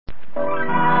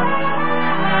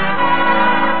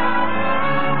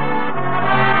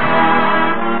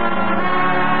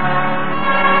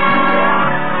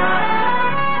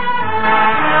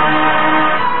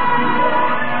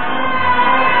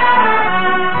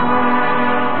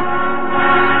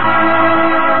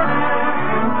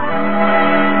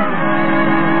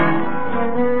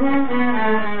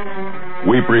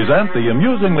present the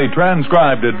amusingly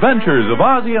transcribed adventures of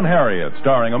Ozzie and Harriet,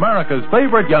 starring America's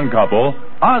favorite young couple,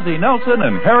 Ozzie Nelson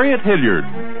and Harriet Hilliard.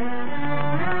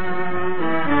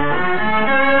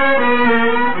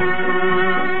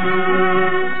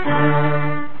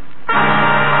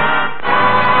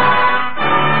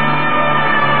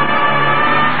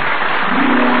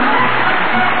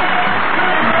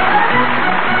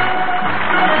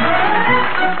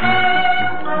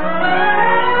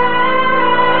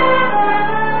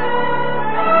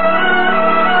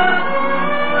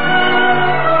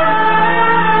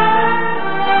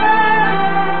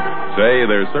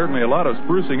 There's certainly a lot of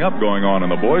sprucing up going on in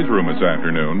the boys' room this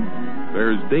afternoon.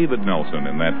 There's David Nelson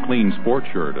in that clean sports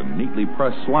shirt and neatly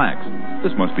pressed slacks.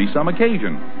 This must be some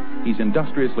occasion. He's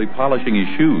industriously polishing his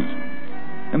shoes.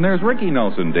 And there's Ricky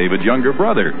Nelson, David's younger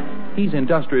brother. He's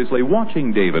industriously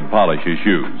watching David polish his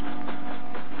shoes.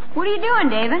 What are you doing,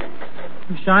 David?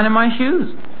 I'm shining my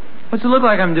shoes. What's it look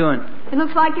like I'm doing? It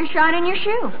looks like you're shining your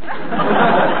shoe.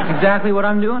 That's exactly what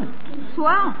I'm doing.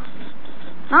 Swell.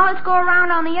 Now let's go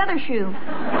around on the other shoe. Look,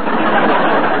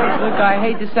 I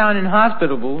hate to sound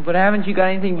inhospitable, but haven't you got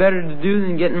anything better to do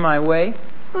than get in my way?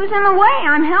 Who's in the way?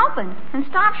 I'm helping. And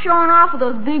stop showing off with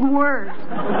those big words.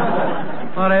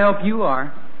 What a help you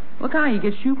are. Look how you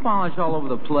get shoe polish all over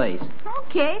the place.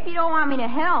 Okay, if you don't want me to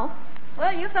help.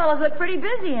 Well, you fellas look pretty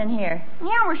busy in here.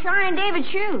 Yeah, we're shining David's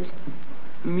shoes.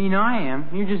 You mean I am?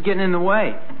 You're just getting in the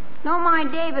way. Don't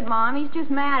mind David, Mom. He's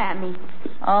just mad at me.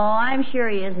 Oh, I'm sure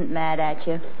he isn't mad at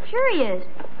you. Sure he is.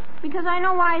 Because I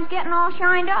know why he's getting all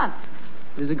shined up.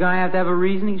 Does a guy have to have a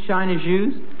reason to shine his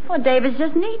shoes? Well, David's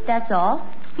just neat, that's all.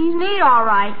 He's neat, all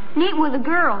right. Neat with the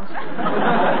girls.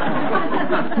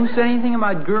 Who said anything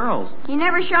about girls? You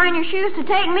never shine your shoes to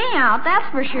take me out, that's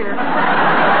for sure.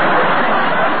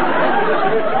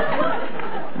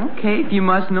 Okay, if you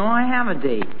must know, I have a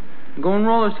date. I'm going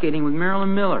roller skating with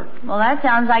Marilyn Miller. Well, that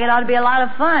sounds like it ought to be a lot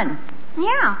of fun.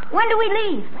 Yeah. When do we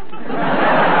leave?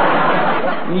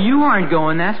 You aren't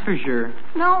going, that's for sure.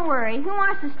 Don't worry. Who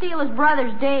wants to steal his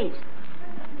brother's date?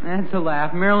 That's a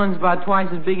laugh. Marilyn's about twice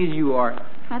as big as you are.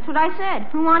 That's what I said.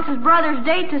 Who wants his brother's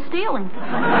date to steal him?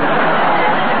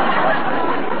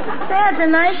 That's a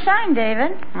nice shine,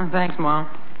 David. Oh, thanks, Mom.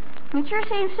 It sure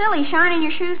seems silly shining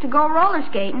your shoes to go roller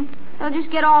skating. They'll just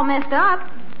get all messed up.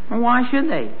 Well, why should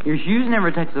they? Your shoes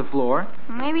never touch the floor.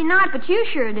 Maybe not, but you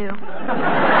sure do.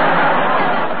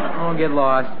 Oh, get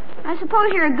lost. I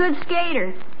suppose you're a good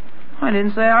skater. I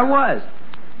didn't say I was.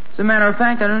 As a matter of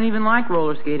fact, I don't even like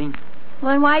roller skating.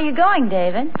 Well, then why are you going,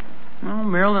 David? Oh,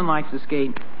 Marilyn likes to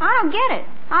skate. I don't get it.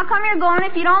 How come you're going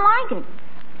if you don't like it?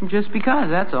 Just because,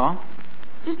 that's all.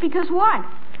 Just because what?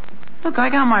 Look, I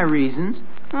got my reasons.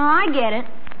 Oh, I get it.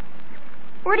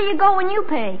 Where do you go when you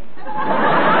pay?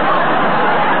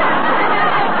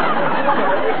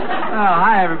 Oh,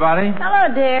 hi, everybody. Hello,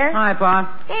 dear. Hi,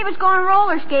 Pop. David's going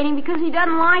roller skating because he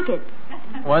doesn't like it.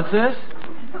 What's this?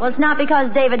 Well, it's not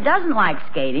because David doesn't like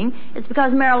skating. It's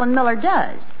because Marilyn Miller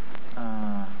does.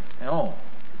 Oh.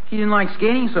 She didn't like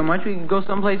skating so much, we could go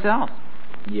someplace else.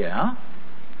 Yeah?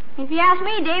 If you ask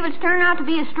me, David's turned out to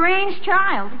be a strange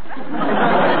child.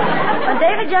 But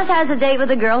David just has a date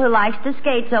with a girl who likes to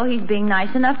skate, so he's being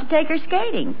nice enough to take her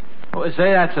skating. Well,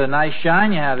 say, that's a nice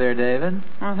shine you have there, David.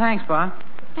 Oh, thanks, Pop.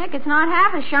 Heck, it's not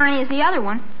half as shiny as the other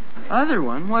one. Other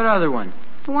one? What other one?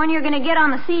 The one you're going to get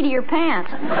on the seat of your pants.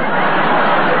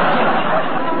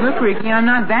 Look, Ricky, I'm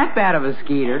not that bad of a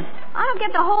skater. I don't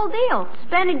get the whole deal.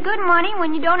 Spending good money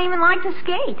when you don't even like to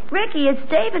skate. Ricky, it's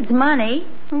David's money.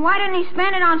 Why didn't he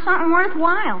spend it on something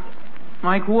worthwhile?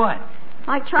 Like what?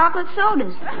 Like chocolate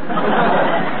sodas.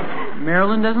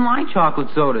 Marilyn doesn't like chocolate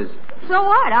sodas. So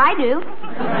what? I do.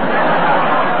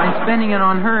 I'm spending it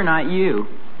on her, not you.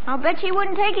 I'll bet she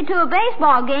wouldn't take you to a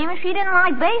baseball game if she didn't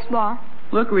like baseball.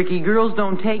 Look, Ricky, girls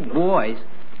don't take boys.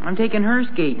 I'm taking her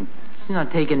skating. She's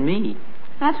not taking me.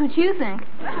 That's what you think.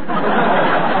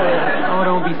 Oh,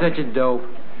 don't be such a dope.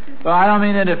 Well, I don't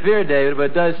mean to interfere, David,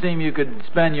 but it does seem you could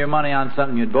spend your money on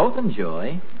something you'd both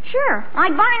enjoy. Sure,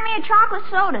 like buying me a chocolate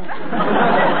soda.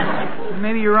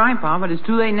 Maybe you're right, Pop, but it's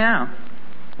too late now.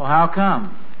 Well, how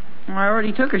come? Well, I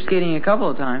already took her skating a couple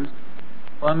of times.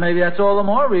 Well, maybe that's all the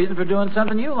more reason for doing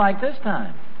something you like this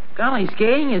time. Golly,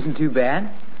 skating isn't too bad.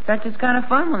 In fact, it's kind of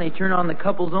fun when they turn on the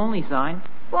couples-only sign.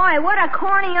 Boy, what a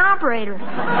corny operator. A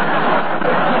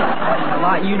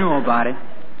lot you know about it.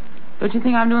 Don't you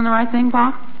think I'm doing the right thing,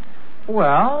 Pop?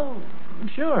 Well,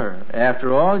 sure.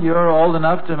 After all, you're old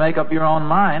enough to make up your own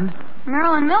mind.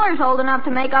 Marilyn Miller's old enough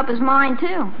to make up his mind,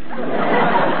 too.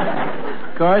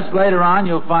 Of course, later on,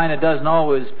 you'll find it doesn't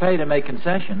always pay to make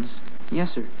concessions. Yes,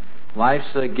 sir.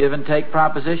 Life's a give-and-take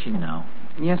proposition, you know.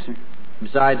 Yes, sir.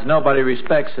 Besides, nobody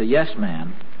respects a yes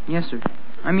man. Yes, sir.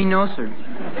 I mean, no, sir.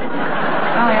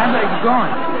 Golly, I better get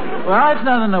going. Well, it's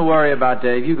nothing to worry about,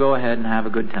 Dave. You go ahead and have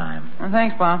a good time. Well,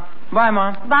 thanks, Bob. Bye,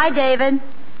 Mom. Bye, David.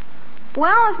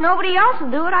 Well, if nobody else will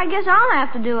do it, I guess I'll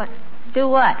have to do it. Do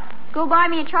what? Go buy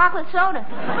me a chocolate soda.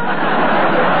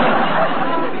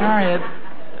 Harriet,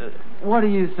 what do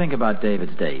you think about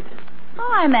David's date?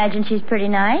 Oh, I imagine she's pretty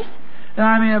nice. No,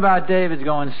 I mean about David's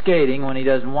going skating when he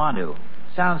doesn't want to.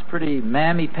 Sounds pretty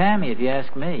mammy-pammy if you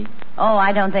ask me. Oh,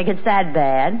 I don't think it's that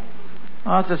bad.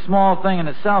 Well, it's a small thing in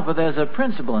itself, but there's a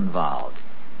principle involved.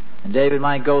 And David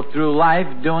might go through life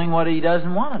doing what he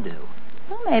doesn't want to do.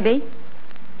 Well, maybe.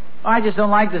 I just don't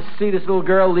like to see this little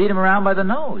girl lead him around by the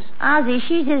nose. Ozzie,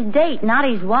 she's his date, not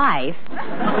his wife.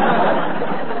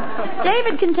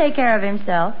 David can take care of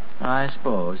himself. I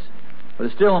suppose. But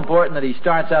it's still important that he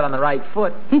starts out on the right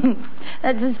foot.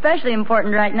 That's especially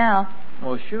important right now.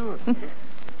 Well, sure.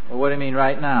 Well, what do you mean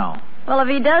right now? Well, if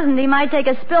he doesn't, he might take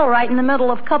a spill right in the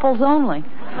middle of couples only. You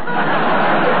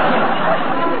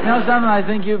know something? I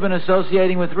think you've been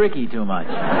associating with Ricky too much.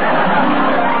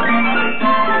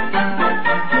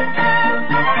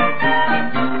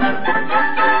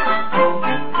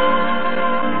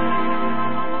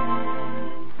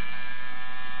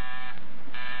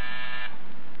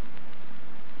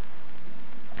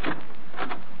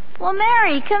 Well,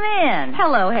 Mary, come in.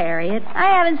 Hello, Harriet.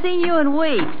 I haven't seen you in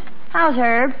weeks. How's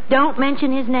Herb? Don't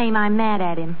mention his name. I'm mad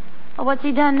at him. Well, what's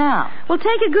he done now? Well,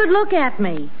 take a good look at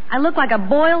me. I look like a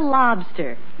boiled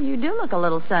lobster. You do look a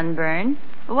little sunburned.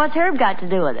 Well, what's Herb got to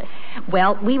do with it?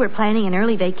 Well, we were planning an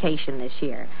early vacation this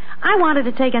year. I wanted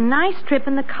to take a nice trip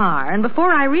in the car, and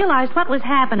before I realized what was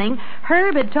happening,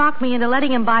 Herb had talked me into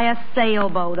letting him buy a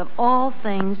sailboat, of all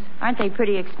things. Aren't they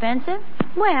pretty expensive?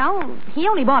 Well, he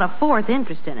only bought a fourth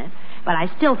interest in it, but I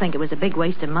still think it was a big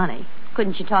waste of money.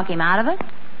 Couldn't you talk him out of it?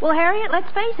 Well, Harriet,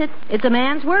 let's face it. It's a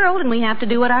man's world, and we have to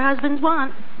do what our husbands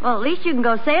want. Well, at least you can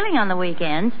go sailing on the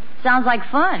weekends. Sounds like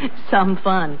fun. Some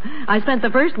fun. I spent the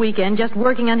first weekend just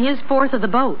working on his fourth of the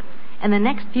boat, and the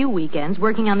next few weekends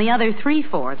working on the other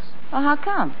 3/4. Well, how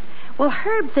come? Well,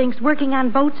 Herb thinks working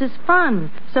on boats is fun,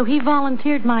 so he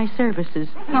volunteered my services.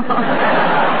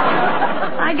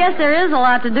 I guess there is a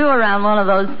lot to do around one of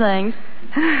those things.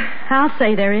 I'll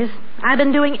say there is. I've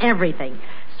been doing everything.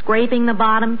 Scraping the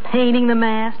bottom, painting the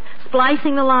mast,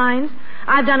 splicing the lines.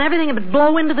 I've done everything but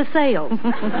blow into the sails.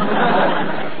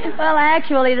 Well,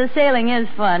 actually, the sailing is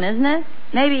fun, isn't it?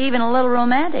 Maybe even a little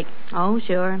romantic. Oh,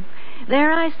 sure.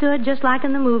 There I stood, just like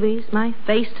in the movies, my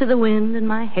face to the wind and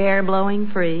my hair blowing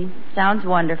free. Sounds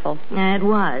wonderful. It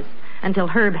was, until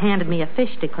Herb handed me a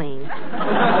fish to clean.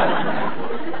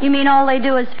 You mean all they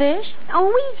do is fish? Oh,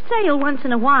 we sail once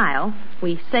in a while.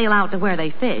 We sail out to where they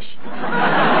fish.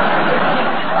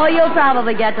 Oh, you'll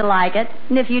probably get to like it.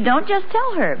 And if you don't, just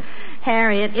tell Herb.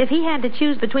 Harriet, if he had to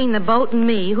choose between the boat and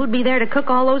me, who'd be there to cook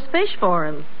all those fish for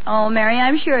him? Oh, Mary,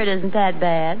 I'm sure it isn't that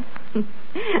bad.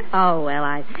 Oh, well,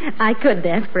 I couldn't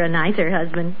ask for a nicer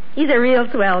husband. He's a real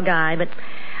swell guy, but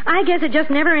I guess it just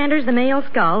never enters the male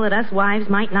skull that us wives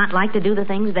might not like to do the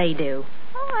things they do.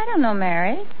 Oh, I don't know,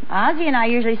 Mary. Ozzie and I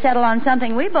usually settle on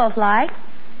something we both like.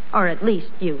 Or at least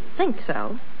you think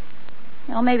so.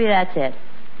 Well, maybe that's it.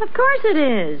 Of course it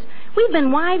is. We've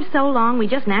been wives so long we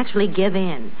just naturally give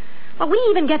in. But we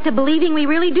even get to believing we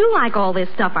really do like all this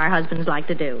stuff our husbands like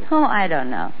to do. Oh, I don't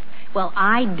know. Well,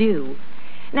 I do.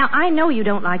 Now, I know you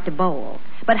don't like to bowl,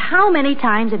 but how many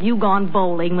times have you gone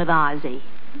bowling with Ozzie?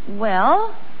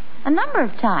 Well, a number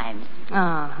of times.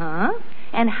 Uh-huh.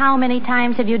 And how many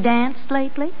times have you danced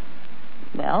lately?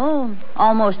 Well,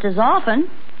 almost as often.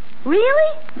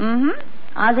 Really? Mm-hmm.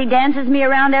 Ozzie dances me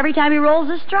around every time he rolls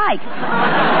a strike.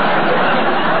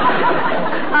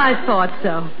 I thought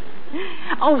so.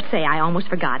 Oh, say, I almost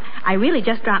forgot. I really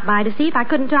just dropped by to see if I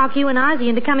couldn't talk you and Ozzie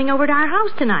into coming over to our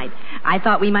house tonight. I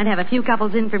thought we might have a few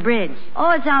couples in for bridge.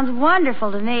 Oh, it sounds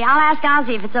wonderful to me. I'll ask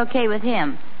Ozzie if it's okay with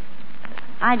him.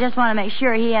 I just want to make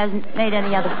sure he hasn't made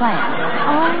any other plans.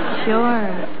 Oh,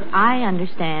 sure. I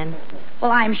understand.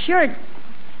 Well, I'm sure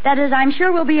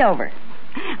we'll be over.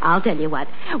 I'll tell you what.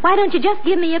 Why don't you just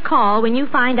give me a call when you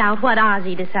find out what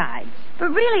Ozzie decides? But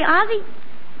really, Ozzie...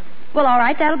 Well, all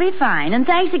right, that'll be fine. And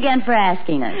thanks again for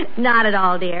asking us. Not at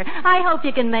all, dear. I hope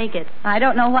you can make it. I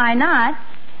don't know why not,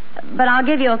 but I'll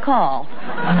give you a call.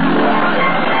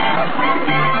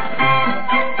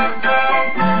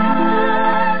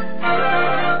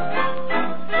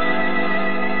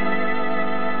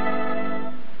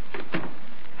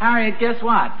 Harriet, Harriet, guess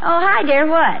what? Oh, hi, dear.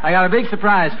 What? I got a big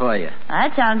surprise for you.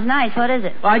 That sounds nice. What is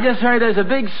it? Well, I just heard there's a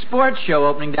big sports show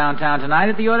opening downtown tonight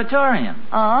at the auditorium.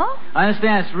 Oh? I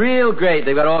understand it's real great.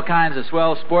 They've got all kinds of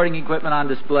swell sporting equipment on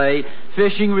display.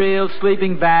 Fishing reels,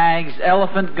 sleeping bags,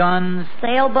 elephant guns.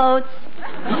 Sailboats?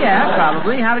 Yeah,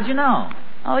 probably. How did you know?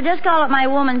 Oh, just call it my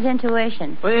woman's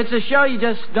intuition. Well, it's a show you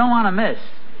just don't want to miss.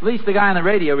 At least the guy on the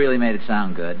radio really made it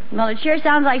sound good. Well, it sure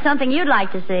sounds like something you'd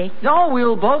like to see. No,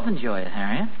 we'll both enjoy it,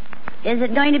 Harriet. Is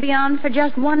it going to be on for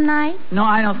just one night? No,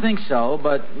 I don't think so,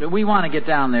 but we want to get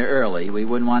down there early. We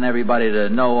wouldn't want everybody to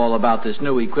know all about this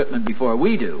new equipment before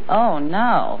we do. Oh,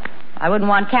 no. I wouldn't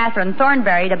want Catherine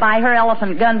Thornberry to buy her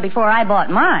elephant gun before I bought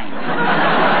mine.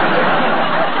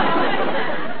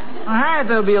 All right,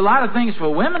 there'll be a lot of things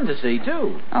for women to see,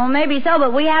 too. Oh, maybe so,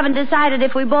 but we haven't decided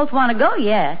if we both want to go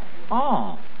yet.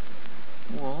 Oh.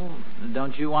 Well,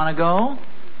 don't you want to go?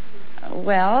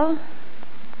 Well...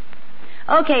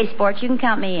 Okay, Sports, you can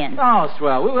count me in. Oh,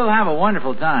 swell. We'll have a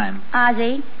wonderful time.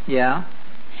 Ozzie? Yeah?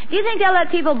 Do you think they'll let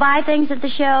people buy things at the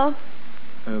show?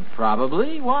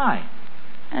 Probably. Why?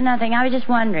 Nothing. I was just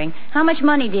wondering. How much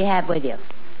money do you have with you?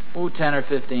 Oh, $10 or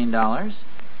 $15.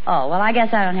 Oh, well, I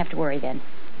guess I don't have to worry then.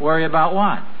 Worry about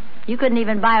what? You couldn't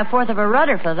even buy a fourth of a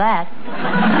rudder for that.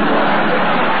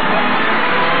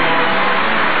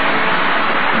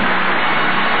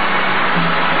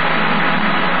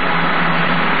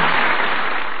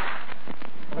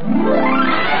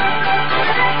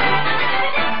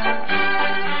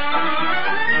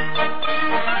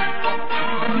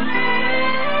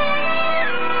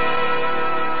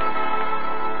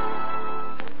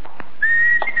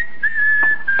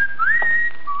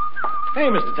 Hey,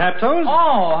 Mr. Taptoes.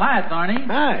 Oh, hi, Thorny.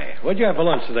 Hi. What'd you have for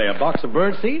lunch today? A box of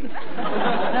birdseed? No,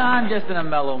 I'm just in a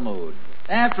mellow mood.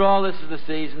 After all, this is the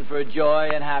season for joy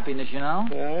and happiness, you know.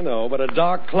 Yeah, I know, but a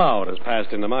dark cloud has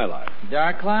passed into my life.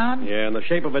 Dark cloud? Yeah, in the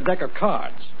shape of a deck of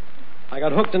cards. I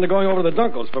got hooked into going over to the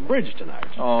Dunkles for bridge tonight.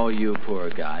 Oh, you poor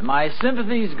guy. My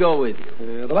sympathies go with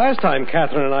you. The last time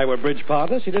Catherine and I were bridge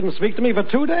partners, she didn't speak to me for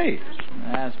 2 days.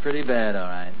 That's pretty bad, all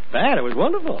right. Bad? It was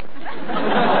wonderful.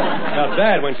 Got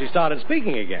bad when she started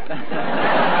speaking again.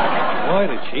 Boy,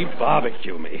 did she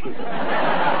barbecue me.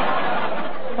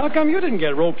 How come you didn't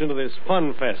get roped into this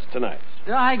fun fest tonight?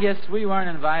 I guess we weren't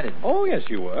invited. Oh, yes,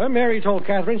 you were. Mary told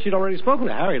Catherine she'd already spoken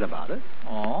to Harriet about it.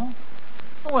 Oh?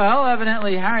 Well,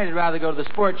 evidently Harriet would rather go to the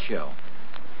sports show.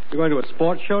 You're going to a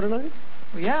sports show tonight?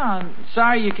 Well, yeah, I'm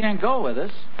sorry you can't go with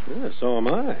us. Yeah, so am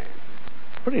I.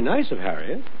 Pretty nice of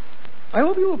Harriet. I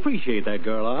hope you appreciate that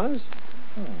girl, Oz.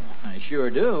 Oh, I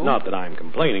sure do. Not that I'm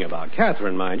complaining about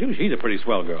Catherine, mind you. She's a pretty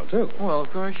swell girl, too. Well,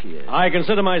 of course she is. I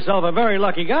consider myself a very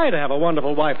lucky guy to have a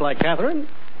wonderful wife like Catherine.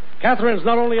 Catherine's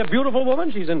not only a beautiful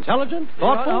woman, she's intelligent,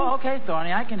 thoughtful. Oh, okay,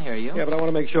 Thorny, I can hear you. Yeah, but I want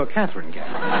to make sure Catherine gets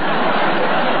it.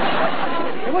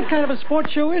 Hey, what kind of a sports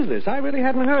show is this? I really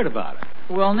hadn't heard about it.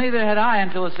 Well, neither had I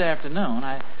until this afternoon.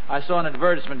 I saw an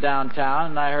advertisement downtown,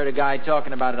 and I heard a guy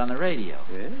talking about it on the radio.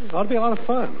 Yeah, it ought to be a lot of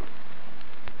fun.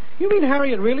 You mean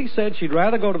Harriet really said she'd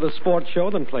rather go to the sports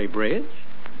show than play bridge?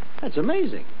 That's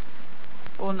amazing.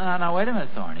 Well, now, wait a minute,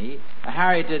 Thorny.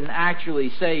 Harriet didn't actually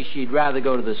say she'd rather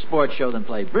go to the sports show than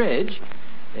play bridge.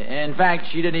 In fact,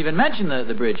 she didn't even mention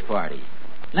the bridge party.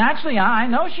 Naturally, I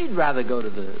know she'd rather go to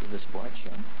the sports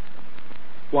show.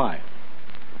 Why?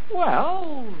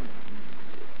 Well,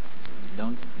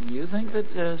 don't you think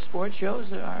that sports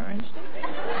shows are interesting?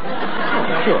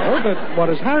 Sure, but what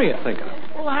does Harriet think of it?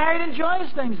 Well, Harriet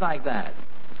enjoys things like that.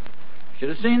 Should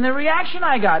have seen the reaction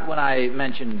I got when I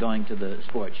mentioned going to the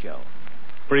sports show.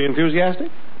 Pretty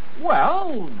enthusiastic?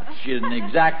 Well, she didn't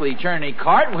exactly turn any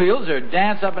cartwheels or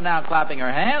dance up and down clapping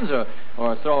her hands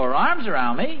or throw her arms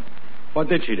around me. What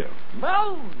did she do?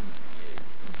 Well,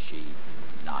 she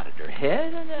nodded her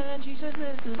head and she said,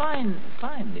 fine,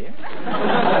 dear.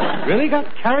 Really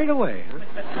got carried away, huh?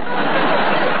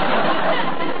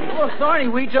 Well, Thorny,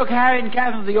 we took Harriet and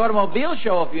Catherine to the automobile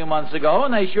show a few months ago,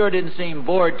 and they sure didn't seem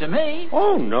bored to me.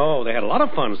 Oh, no. They had a lot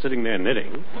of fun sitting there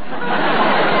knitting.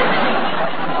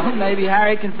 Well, maybe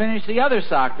Harriet can finish the other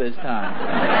sock this time.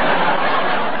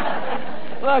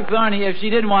 Look, Thorny, if she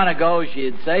didn't want to go,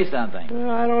 she'd say something.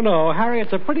 I don't know.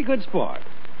 Harriet's a pretty good sport.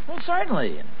 Well,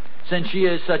 certainly. Since she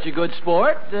is such a good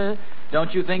sport,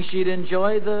 don't you think she'd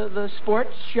enjoy the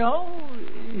sports show?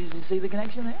 You see the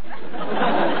connection there?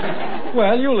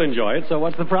 Well, you'll enjoy it, so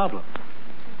what's the problem?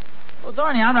 Well,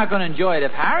 Thorny, I'm not going to enjoy it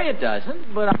if Harriet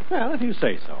doesn't, but... Well, if you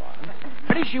say so.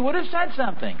 Maybe she would have said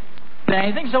something.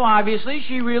 Anything, so obviously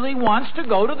she really wants to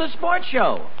go to the sports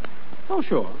show. Oh,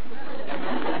 sure.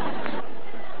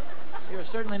 You're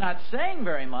certainly not saying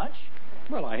very much.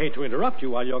 Well, I hate to interrupt you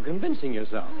while you're convincing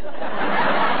yourself.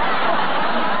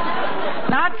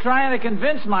 not trying to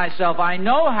convince myself. I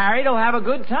know Harriet will have a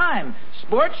good time.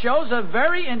 Sports shows are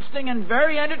very interesting and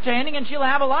very entertaining, and she'll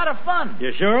have a lot of fun.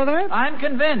 You sure of that? I'm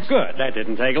convinced. Good. That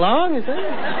didn't take long, is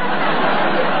it?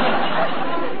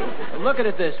 Look at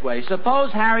it this way.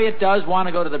 Suppose Harriet does want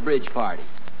to go to the bridge party.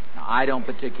 Now, I don't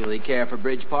particularly care for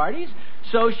bridge parties,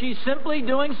 so she's simply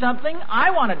doing something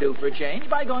I want to do for a change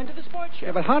by going to the sports show.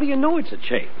 Yeah, but how do you know it's a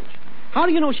change? How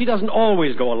do you know she doesn't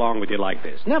always go along with you like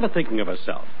this, never thinking of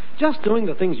herself, just doing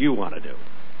the things you want to do?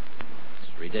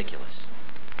 It's ridiculous.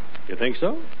 You think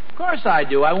so? Of course I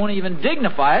do. I won't even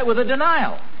dignify it with a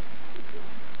denial.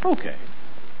 Okay.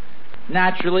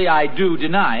 Naturally, I do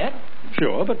deny it.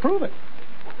 Sure, but prove it.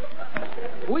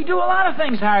 We do a lot of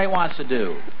things Harriet wants to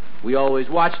do. We always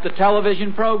watch the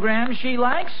television programs she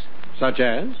likes. Such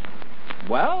as?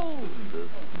 Well,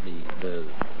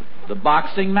 the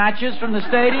boxing matches from the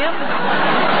stadium.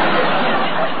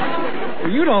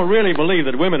 Well, you don't really believe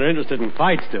that women are interested in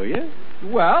fights, do you?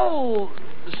 Well,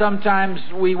 sometimes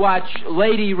we watch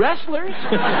lady wrestlers.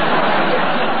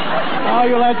 Oh,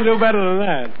 you'll have to do better than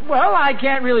that. Well, I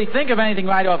can't really think of anything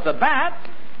right off the bat.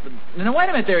 Now, wait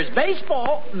a minute, there's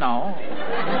baseball. No.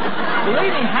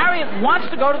 Believe me, Harriet wants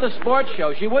to go to the sports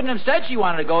show. She wouldn't have said she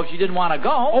wanted to go if she didn't want to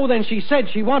go. Oh, then she said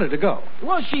she wanted to go.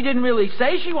 Well, she didn't really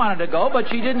say she wanted to go, but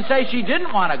she didn't say she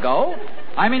didn't want to go.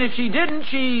 I mean, if she didn't,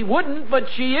 she wouldn't, but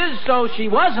she is, so she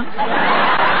wasn't.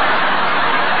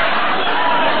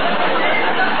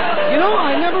 You know,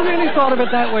 I never really thought of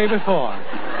it that way before.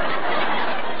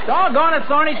 Doggone it,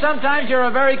 Thorny, sometimes you're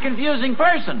a very confusing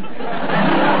person.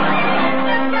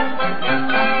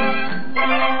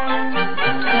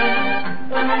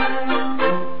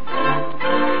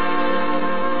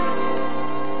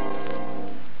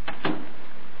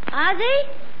 Ozzie?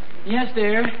 Yes,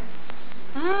 dear.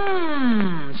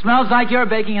 Smells like you're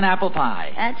baking an apple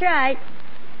pie. That's right.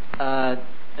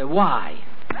 Why?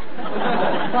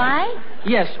 Why?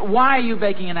 Yes, why are you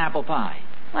baking an apple pie?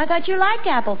 Well, I thought you liked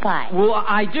apple pie. Well,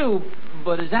 I do,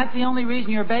 but is that the only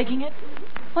reason you're baking it?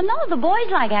 Well, no, the boys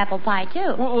like apple pie,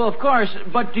 too. Well, of course,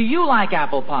 but do you like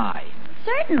apple pie?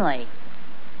 Certainly.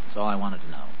 That's all I wanted to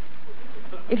know.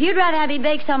 If you'd rather have me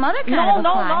bake some other kind of a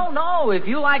pie. No. If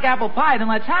you like apple pie, then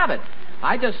let's have it.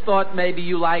 I just thought maybe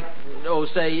you like,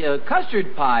 say,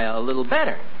 custard pie a little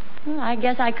better. Well, I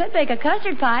guess I could bake a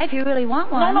custard pie if you really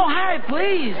want one. No, Harriet,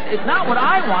 please. It's not what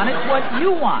I want. It's what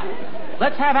you want.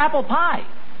 Let's have apple pie.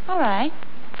 All right.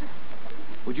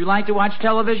 Would you like to watch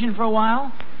television for a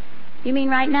while? You mean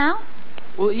right now?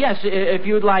 Well, yes, if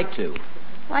you'd like to.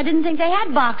 Well, I didn't think they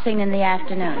had boxing in the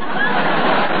afternoon.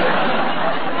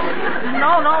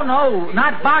 No,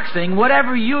 not boxing.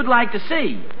 Whatever you'd like to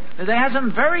see. They have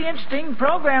some very interesting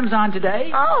programs on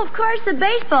today. Oh, of course, the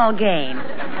baseball game.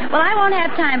 Well, I won't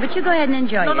have time, but you go ahead and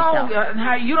enjoy yourself.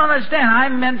 No, you don't understand. I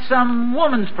meant some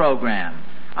woman's program.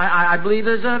 I believe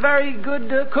there's a very good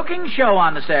cooking show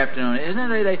on this afternoon,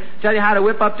 isn't it? They tell you how to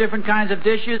whip up different kinds of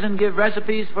dishes and give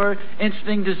recipes for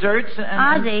interesting desserts.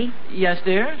 Ozzie? Yes,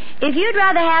 dear? If you'd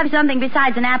rather have something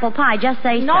besides an apple pie, just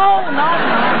say so. No.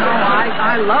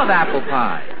 I love apple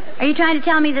pie. Are you trying to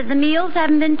tell me that the meals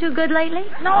haven't been too good lately?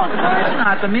 No, of course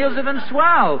not. The meals have been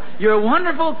swell. You're a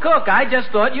wonderful cook. I just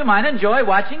thought you might enjoy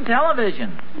watching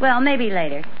television. Well, maybe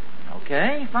later.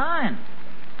 Okay, fine.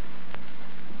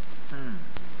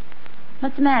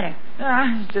 What's the matter?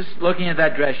 Just looking at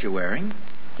that dress you're wearing.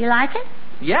 Do you like it?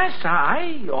 Yes,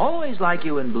 I always like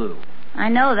you in blue. I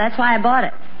know. That's why I bought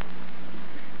it.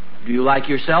 Do you like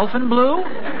yourself in blue?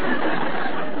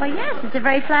 Well, yes. It's a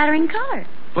very flattering color.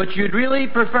 But you'd really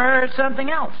prefer something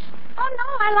else? Oh, no.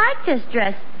 I like this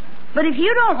dress. But if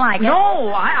you don't like it...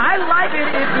 No, I like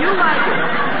it if you like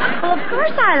it. Well, of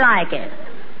course I like it.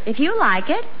 If you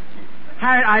like it...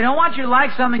 Harriet, I don't want you to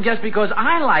like something just because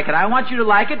I like it. I want you to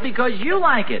like it because you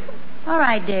like it. All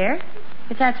right, dear.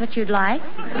 If that's what you'd like.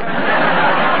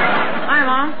 Hi,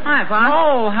 Mom. Hi, Pop.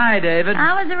 Oh, hi, David.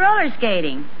 How was the roller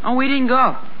skating? Oh, we didn't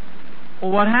go. Well,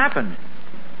 what happened?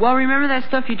 Well, remember that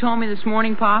stuff you told me this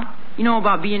morning, Pop? You know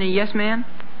about being a yes man?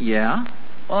 Yeah?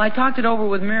 Well, I talked it over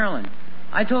with Marilyn.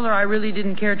 I told her I really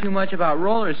didn't care too much about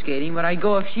roller skating, but I'd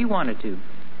go if she wanted to.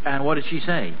 And what did she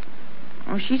say?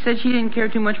 Oh, she said she didn't care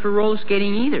too much for roller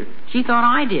skating either. She thought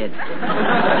I did.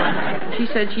 She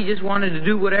said she just wanted to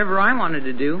do whatever I wanted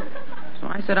to do. So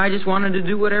I said I just wanted to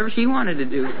do whatever she wanted to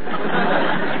do.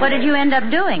 What did you end up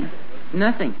doing?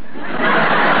 Nothing.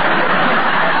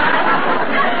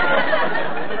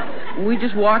 We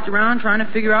just walked around trying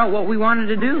to figure out what we wanted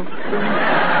to do.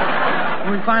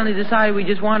 When we finally decided we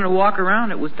just wanted to walk around,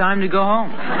 it was time to go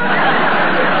home.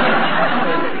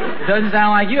 Doesn't sound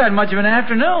like you had much of an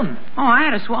afternoon. Oh, I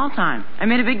had a swell time. I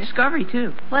made a big discovery,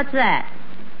 too. What's that?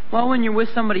 Well, when you're with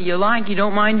somebody you like, you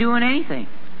don't mind doing anything,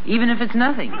 even if it's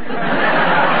nothing.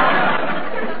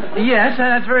 Yes,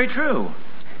 that's very true.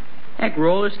 Heck,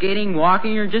 roller skating,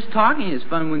 walking, or just talking is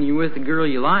fun when you're with a girl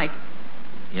you like.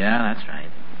 Yeah, that's right.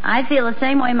 I feel the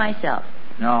same way myself.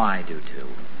 No, I do, too.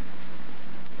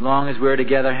 As long as we're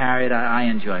together, Harriet, I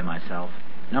enjoy myself,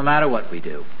 no matter what we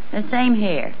do. The same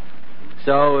here.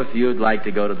 So, if you'd like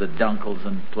to go to the Dunkles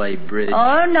and play bridge...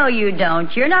 Oh, no, you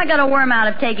don't. You're not going to worm out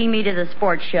of taking me to the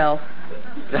sports show.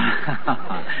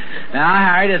 Now,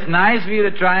 Harriet, it's nice of you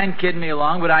to try and kid me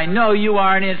along, but I know you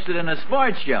aren't interested in a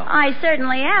sports show. I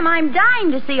certainly am. I'm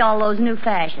dying to see all those new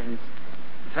fashions.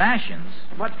 Fashions?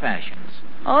 What fashions?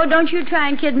 Oh, don't you try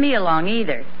and kid me along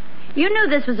either. You knew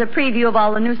this was a preview of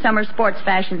all the new summer sports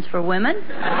fashions for women.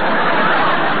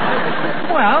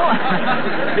 Well,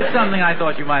 it's something I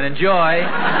thought you might enjoy.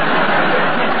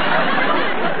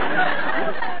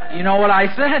 You know what I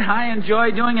said? I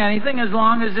enjoy doing anything as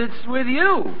long as it's with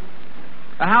you.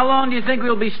 How long do you think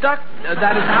we'll be stuck?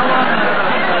 That is, how long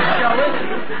the show is?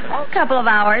 Oh, a couple of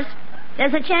hours.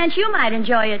 There's a chance you might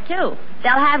enjoy it, too.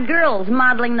 They'll have girls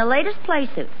modeling the latest play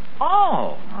suits.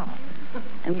 Oh.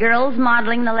 And girls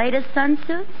modeling the latest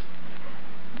sunsuits.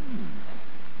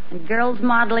 And girls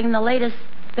modeling the latest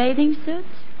bathing suits.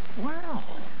 Wow.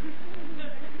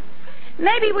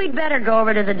 Maybe we'd better go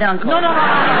over to the Dunkles. No.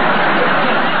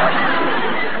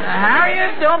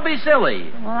 Harriet, don't be silly.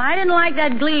 Well, I didn't like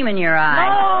that gleam in your eye.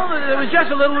 No, it was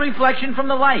just a little reflection from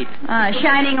the light.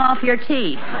 Shining off your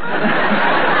teeth.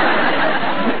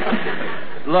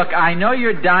 Look, I know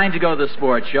you're dying to go to the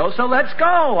sports show, so let's go.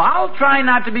 I'll try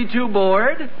not to be too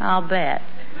bored. I'll bet.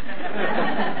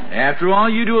 After all,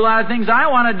 you do a lot of things I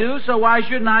want to do, so why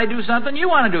shouldn't I do something you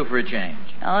want to do for a change?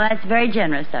 Oh, that's very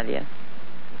generous of you.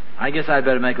 I guess I'd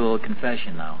better make a little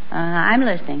confession, though. I'm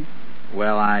listening.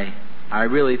 Well, I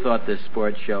really thought this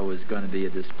sports show was going to be a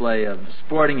display of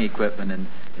sporting equipment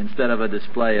instead of a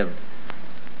display of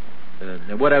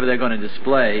whatever they're going to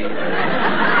display.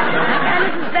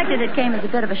 I suspected it came as a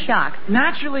bit of a shock.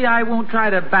 Naturally, I won't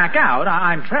try to back out.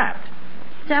 I'm trapped.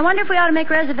 So I wonder if we ought to make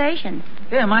reservations.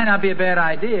 Yeah, it might not be a bad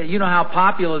idea. You know how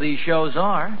popular these shows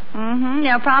are. Mm-hmm.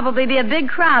 There'll probably be a big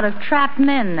crowd of trapped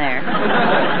men there.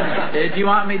 Do you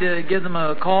want me to give them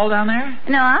a call down there?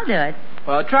 No, I'll do it.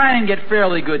 Well, try and get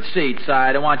fairly good seats.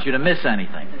 I don't want you to miss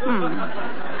anything.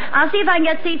 I'll see if I can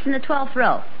get seats in the 12th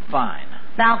row. Fine.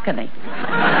 Balcony.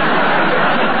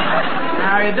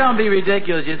 Harriet, don't be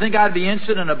ridiculous. You think I'd be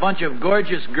interested in a bunch of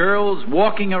gorgeous girls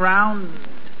walking around?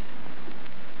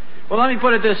 Well, let me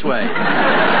put it this way. It's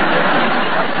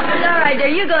all right, dear.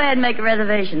 You go ahead and make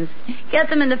reservations. Get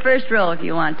them in the first row if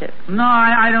you want to. No,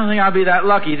 I don't think I'll be that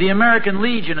lucky. The American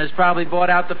Legion has probably bought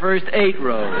out the first 8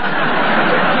 rows.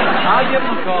 I'll give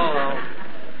them a call, though.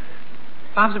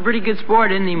 Pop's a pretty good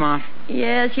sport, isn't he, Mom?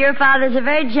 Yes, your father's a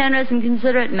very generous and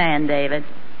considerate man, David.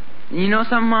 You know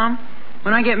something, Mom?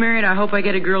 When I get married, I hope I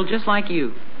get a girl just like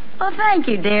you. Well, thank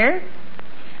you, dear.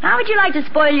 How would you like to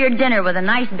spoil your dinner with a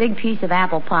nice big piece of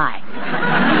apple pie?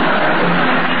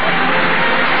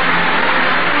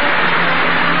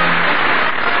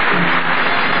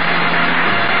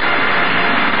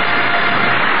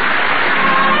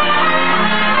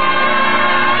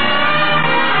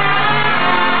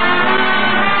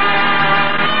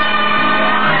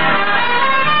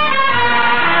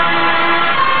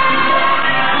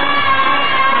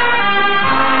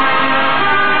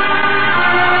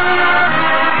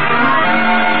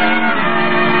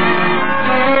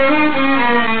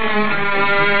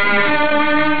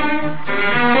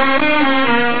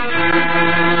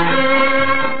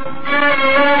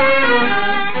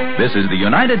 This is the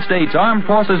United States Armed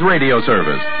Forces Radio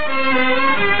Service.